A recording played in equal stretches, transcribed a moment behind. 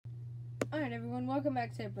Alright everyone, welcome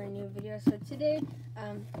back to a brand new video. So today,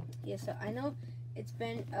 so I know it's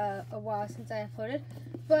been a while since I uploaded,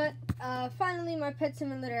 but finally my Pet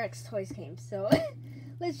Simulator X toys came. So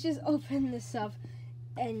let's just open this up,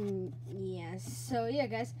 and yeah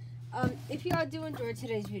guys, if y'all do enjoy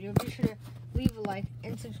today's video, be sure to leave a like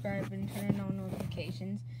and subscribe and turn on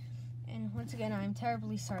notifications. And once again, I'm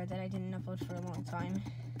terribly sorry that I didn't upload for a long time.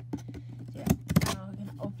 Yeah, now we're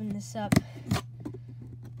gonna open this up.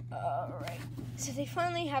 Alright, so they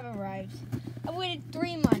finally have arrived. I waited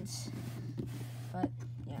 3 months, but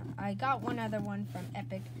yeah, I got one other one from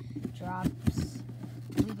Epic Drops,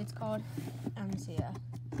 I believe it's called. So yeah.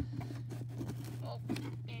 Oh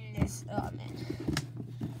man.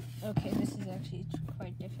 Okay, this is actually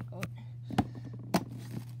quite difficult.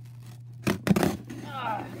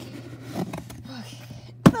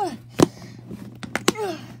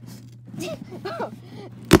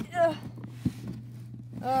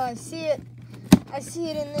 I see it. I see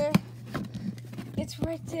it in there. It's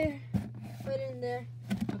right there. Right in there.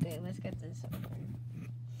 Okay, let's get this open.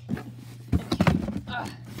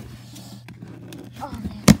 Okay. Oh,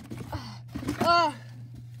 man.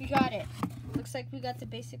 We got it. Looks like we got the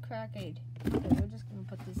basic crack aid. Okay, we're just going to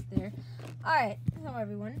put this there. Alright, hello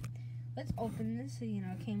everyone. Let's open this. So, you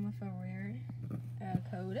know, it came with a rare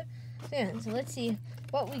code. So, yeah, so let's see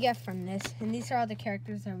what we get from this. And these are all the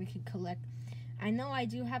characters that we could collect. I know I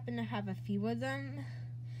do happen to have a few of them.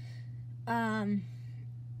 I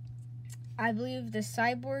believe the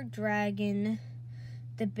cyborg dragon,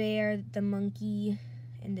 the bear, the monkey,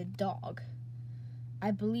 and the dog. I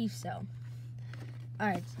believe so.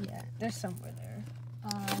 Alright, so yeah, they're somewhere there.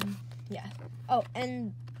 Yeah. Oh,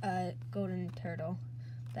 and golden turtle.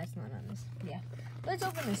 That's not on this. Yeah. Let's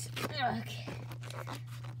open this. Okay.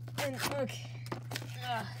 And okay.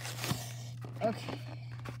 Okay.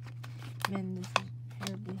 Man, this is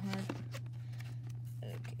terribly hard.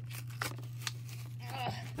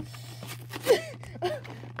 Okay.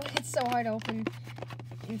 It's so hard to open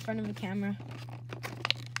in front of a camera.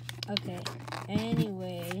 Okay.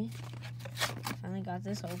 Anyway, finally got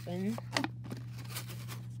this open.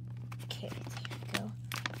 Okay, there we go.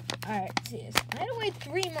 Alright, see this. I had to wait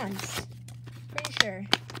 3 months. Pretty sure.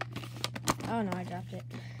 Oh no, I dropped it.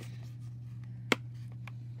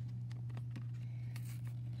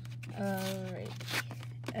 Alright,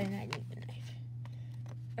 and I need the knife.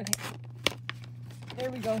 Okay, there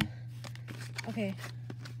we go. Okay,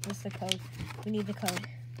 what's the code? We need the code.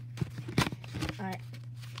 Alright.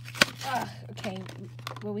 Okay,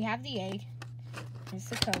 well, we have the egg. Here's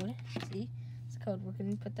the code. See? It's the code. We're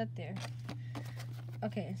going to put that there.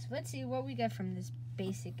 Okay, so let's see what we get from this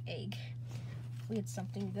basic egg. We get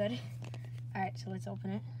something good. Alright, so let's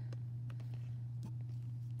open it.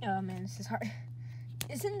 Oh man, this is hard.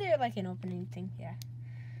 Isn't there like an opening thing? Yeah.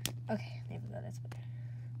 Okay, there we go. That's better.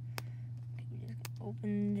 Okay, we just gonna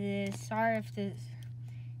open this. Sorry if this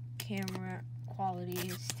camera quality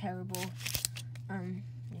is terrible.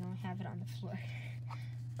 You know, I have it on the floor.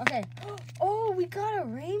 Okay. Oh, we got a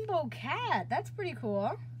rainbow cat. That's pretty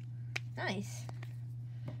cool. Nice.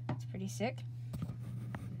 That's pretty sick.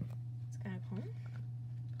 It's kind of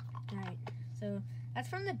cool. Alright, so that's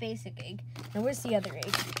from the basic egg. Now, where's the other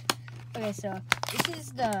egg? Okay, so this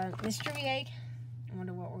is the mystery egg. I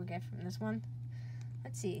wonder what we'll get from this one.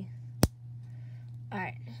 Let's see.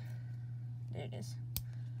 Alright. There it is.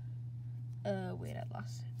 Wait, I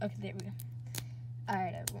lost it. Okay, there we go.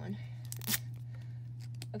 Alright, everyone.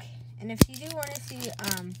 Okay, and if you do want to see,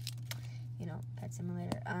 you know, Pet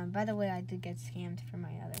Simulator, by the way, I did get scammed for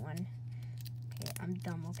my other one. Okay, I'm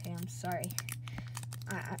dumb, okay, I'm sorry.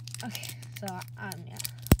 Okay, so, yeah.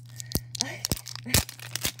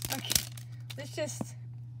 Okay, let's just,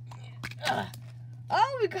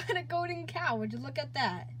 oh, we got a golden cow. Would you look at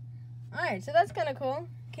that? Alright, so that's kind of cool.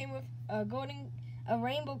 Came with a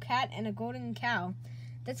rainbow cat and a golden cow.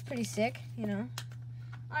 That's pretty sick, you know.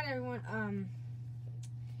 Alright, everyone,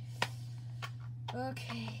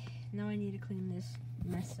 okay, now I need to clean this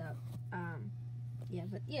mess up. Yeah,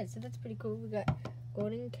 but yeah, so that's pretty cool. We got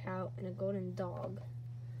golden cow and a golden dog.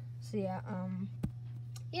 So yeah,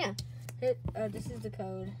 yeah. This is the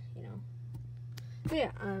code, you know. So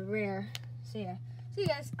yeah, rare. So yeah. So you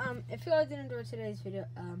guys, if you guys did enjoy today's video,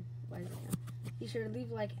 be sure to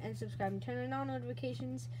leave a like and subscribe and turn on all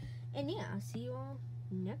notifications. And yeah, I'll see you all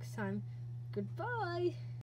next time. Goodbye.